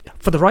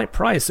 for the right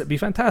price, it'd be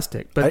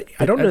fantastic. But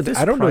I don't know.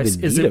 I don't know the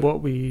need is it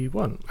what we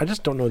want? I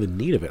just don't know the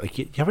need of it. Like,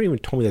 you haven't even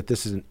told me that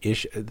this is an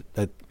issue.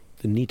 That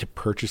the need to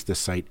purchase this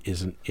site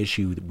is an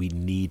issue that we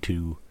need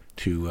to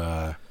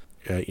we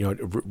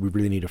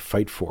really need to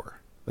fight for.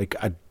 Like,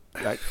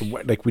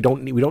 we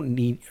don't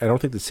need. I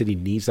don't think the city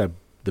needs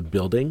the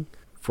building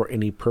for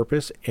any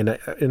purpose. And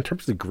in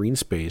terms of the green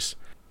space,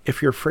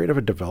 if you're afraid of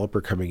a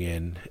developer coming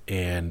in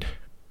and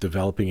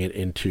developing it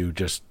into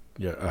just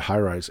a high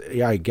rise,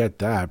 I get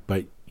that,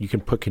 but you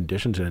can put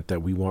conditions in it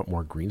that we want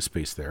more green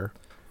space there.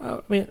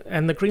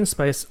 And the green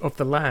space of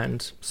the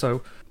land,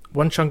 so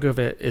one chunk of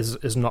it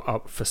is not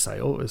up for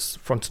sale, is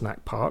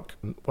Frontenac Park.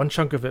 One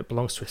chunk of it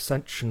belongs to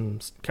Ascension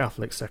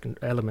Catholic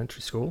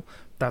Elementary School.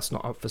 That's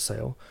not up for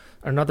sale.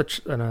 Another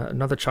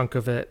chunk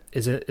of it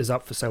is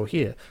up for sale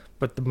here,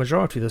 but the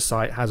majority of the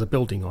site has a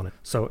building on it.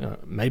 So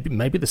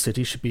maybe the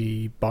city should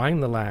be buying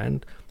the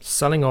land,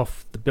 selling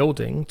off the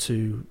building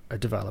to a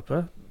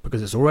developer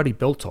because it's already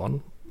built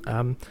on,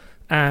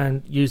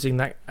 and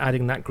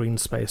adding that green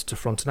space to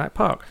Frontenac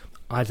Park.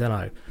 I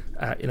don't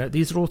know.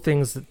 These are all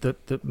things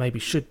that maybe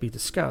should be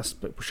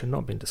discussed, but which are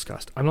not being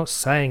discussed. I'm not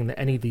saying that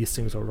any of these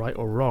things are right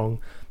or wrong.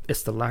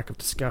 It's the lack of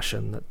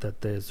discussion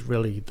that there's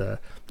really the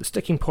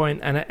sticking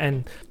point,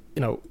 and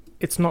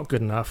it's not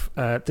good enough.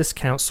 This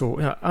council,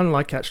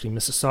 unlike actually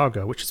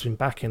Mississauga, which has been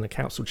back in the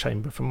council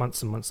chamber for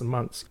months and months and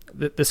months,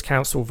 this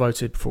council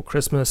voted before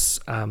Christmas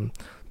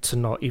to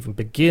not even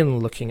begin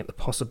looking at the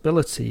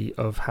possibility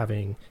of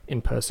having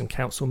in-person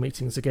council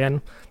meetings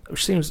again,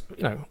 which seems,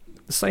 the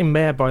same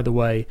mayor, by the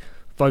way,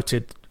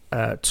 voted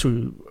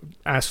to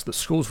ask that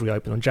schools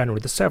reopen on January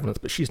the 7th,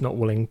 but she's not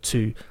willing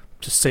to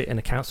sit in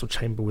a council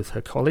chamber with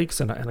her colleagues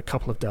and a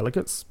couple of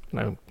delegates.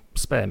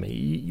 Spare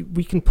me.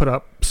 We can put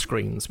up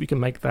screens. We can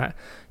make that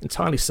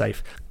entirely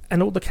safe.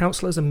 And all the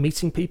councillors are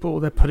meeting people.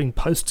 They're putting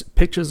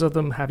pictures of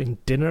them having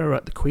dinner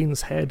at the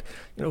Queen's Head.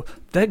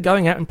 They're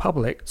going out in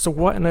public. So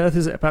what on earth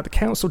is it about the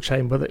council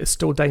chamber that is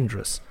still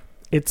dangerous?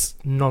 It's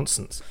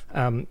nonsense.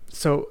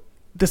 So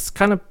this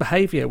kind of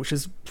behaviour, which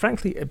is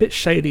frankly a bit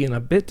shady and a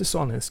bit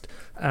dishonest,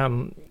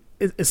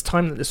 it's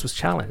time that this was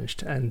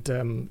challenged. And,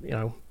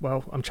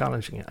 I'm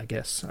challenging it, I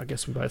guess. I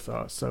guess we both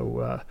are.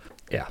 So,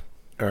 yeah.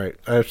 All right.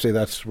 I'd say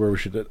that's where we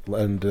should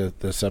end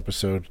this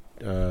episode.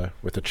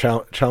 with a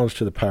challenge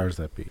to the powers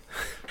that be.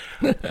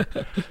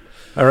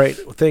 All right.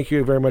 Well, thank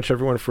you very much,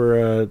 everyone,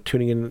 for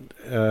tuning in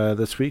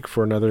this week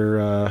for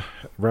another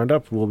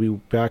roundup. We'll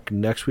be back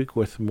next week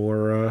with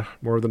more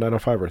of the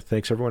 905er.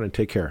 Thanks, everyone, and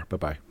take care.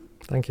 Bye-bye.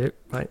 Thank you.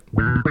 Bye.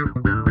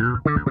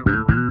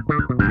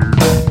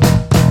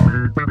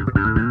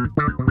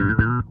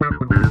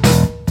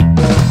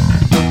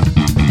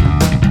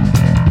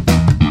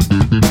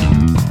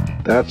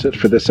 That's it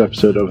for this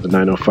episode of the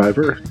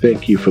 905er.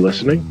 Thank you for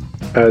listening.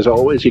 As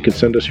always, you can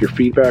send us your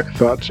feedback,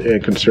 thoughts,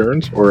 and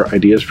concerns or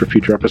ideas for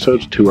future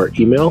episodes to our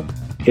email,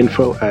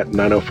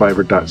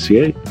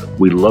 info@905er.ca.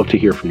 We'd love to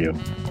hear from you.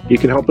 You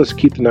can help us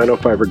keep the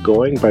 905er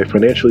going by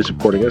financially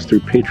supporting us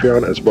through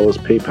Patreon as well as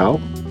PayPal.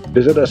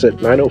 Visit us at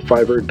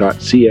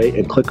 905er.ca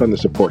and click on the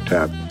support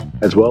tab.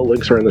 As well,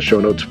 links are in the show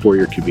notes for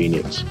your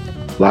convenience.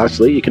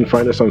 Lastly, you can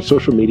find us on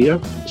social media.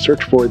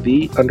 Search for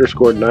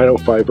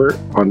 _905er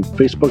on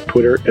Facebook,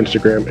 Twitter,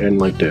 Instagram, and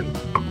LinkedIn.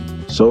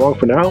 So long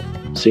for now.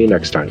 See you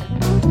next time.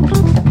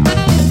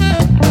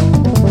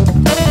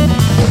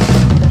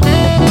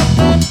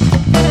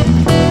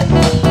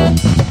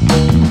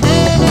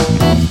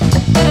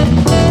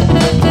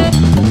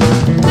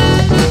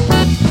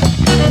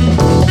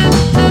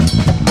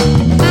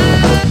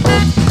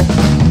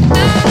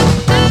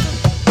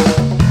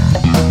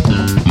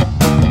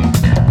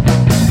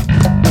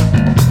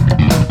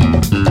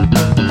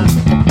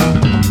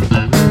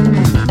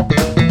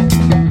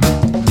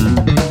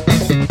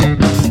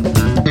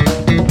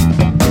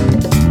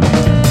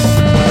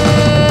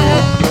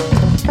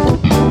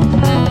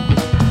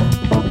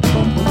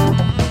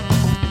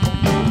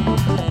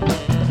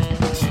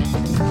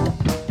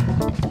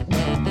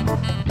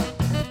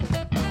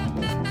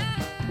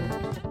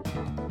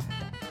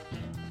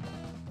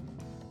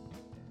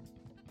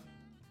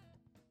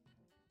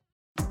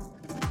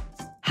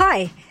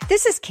 Hi,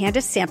 this is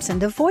Candace Sampson,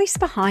 the voice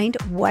behind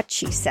What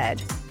She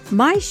Said.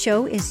 My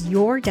show is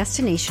your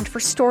destination for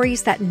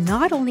stories that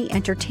not only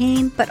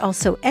entertain, but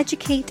also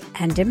educate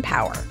and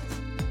empower.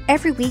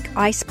 Every week,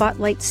 I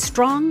spotlight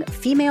strong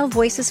female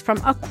voices from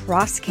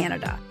across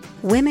Canada,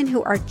 women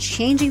who are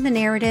changing the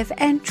narrative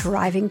and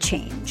driving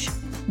change.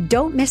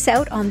 Don't miss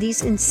out on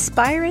these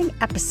inspiring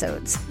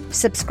episodes.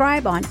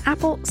 Subscribe on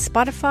Apple,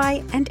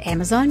 Spotify, and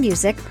Amazon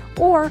Music,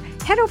 or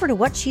head over to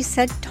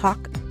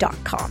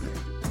whatshesaidtalk.com.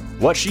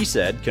 What She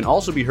Said can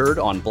also be heard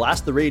on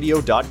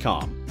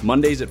blasttheradio.com,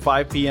 Mondays at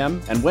 5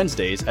 p.m. and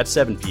Wednesdays at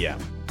 7 p.m.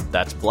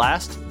 That's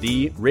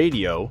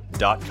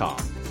blasttheradio.com.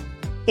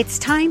 It's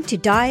time to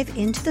dive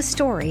into the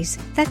stories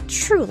that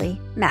truly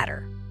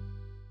matter.